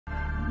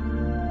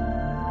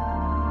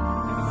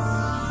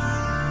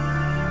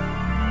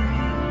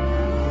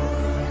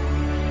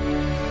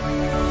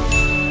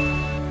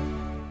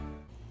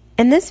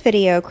In this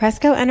video,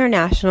 Cresco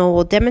International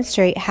will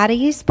demonstrate how to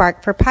use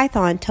Spark for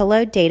Python to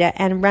load data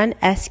and run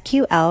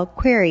SQL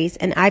queries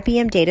in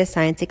IBM Data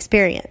Science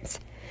Experience.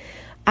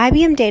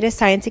 IBM Data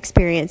Science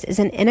Experience is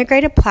an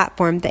integrated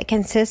platform that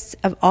consists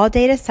of all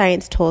data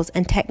science tools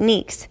and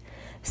techniques,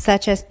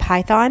 such as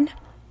Python,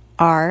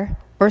 R,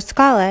 or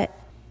Scala,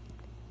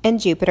 and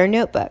Jupyter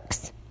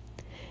notebooks.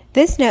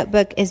 This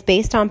notebook is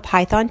based on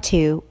Python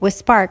 2 with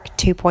Spark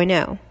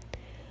 2.0.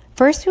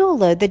 First, we will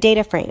load the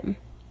data frame.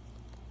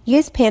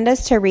 Use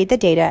pandas to read the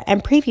data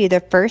and preview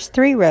the first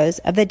 3 rows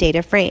of the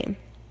data frame.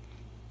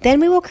 Then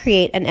we will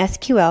create an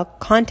SQL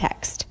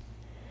context.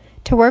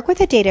 To work with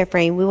the data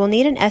frame, we will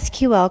need an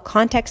SQL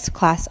context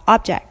class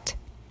object.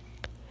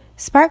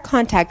 Spark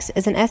context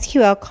is an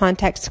SQL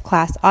context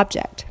class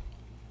object.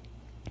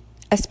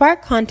 A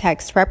Spark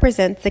context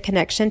represents the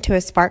connection to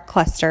a Spark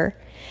cluster,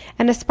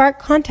 and a Spark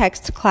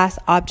context class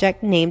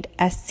object named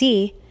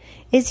SC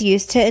is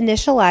used to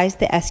initialize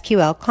the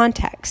SQL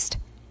context.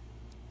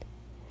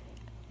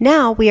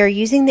 Now we are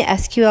using the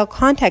SQL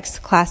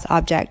context class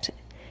object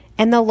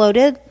and the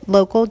loaded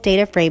local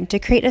data frame to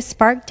create a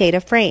Spark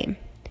data frame.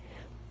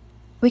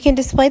 We can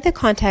display the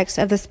context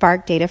of the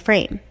Spark data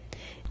frame.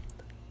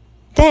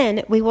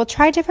 Then we will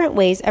try different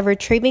ways of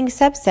retrieving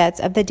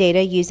subsets of the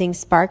data using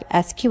Spark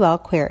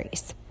SQL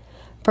queries.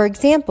 For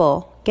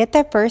example, get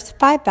the first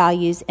 5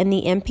 values in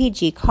the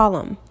MPG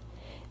column.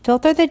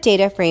 Filter the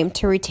data frame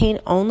to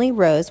retain only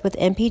rows with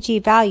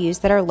MPG values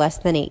that are less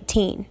than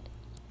 18.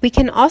 We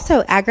can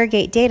also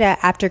aggregate data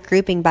after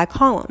grouping by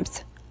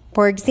columns.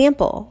 For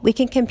example, we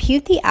can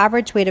compute the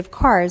average weight of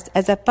cars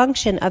as a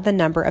function of the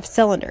number of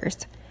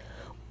cylinders.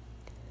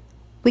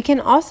 We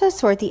can also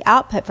sort the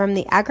output from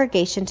the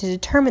aggregation to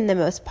determine the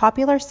most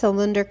popular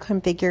cylinder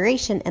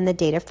configuration in the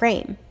data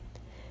frame.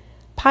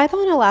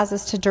 Python allows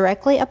us to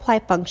directly apply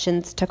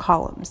functions to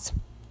columns.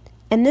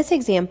 In this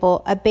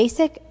example, a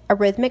basic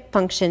arithmetic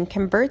function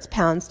converts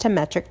pounds to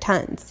metric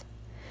tons.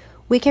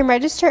 We can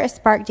register a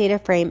Spark data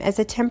frame as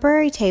a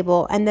temporary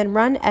table and then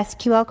run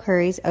SQL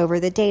queries over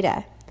the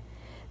data.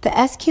 The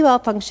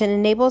SQL function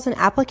enables an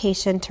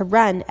application to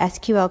run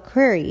SQL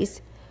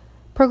queries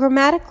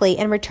programmatically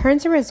and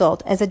returns a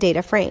result as a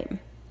data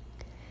frame.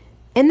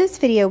 In this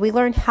video, we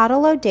learned how to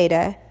load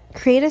data,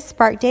 create a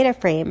Spark data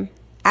frame,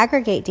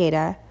 aggregate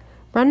data,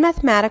 run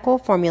mathematical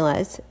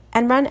formulas,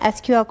 and run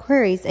SQL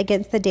queries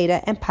against the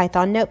data in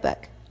Python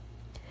notebook.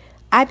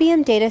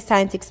 IBM Data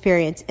Science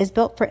Experience is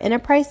built for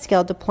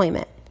enterprise-scale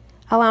deployment,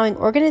 allowing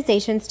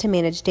organizations to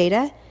manage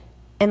data,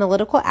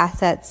 analytical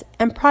assets,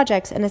 and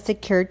projects in a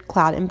secured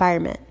cloud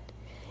environment.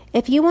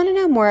 If you want to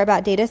know more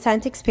about Data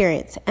Science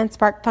Experience and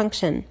Spark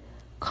Function,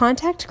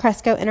 contact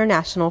Cresco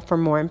International for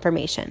more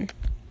information.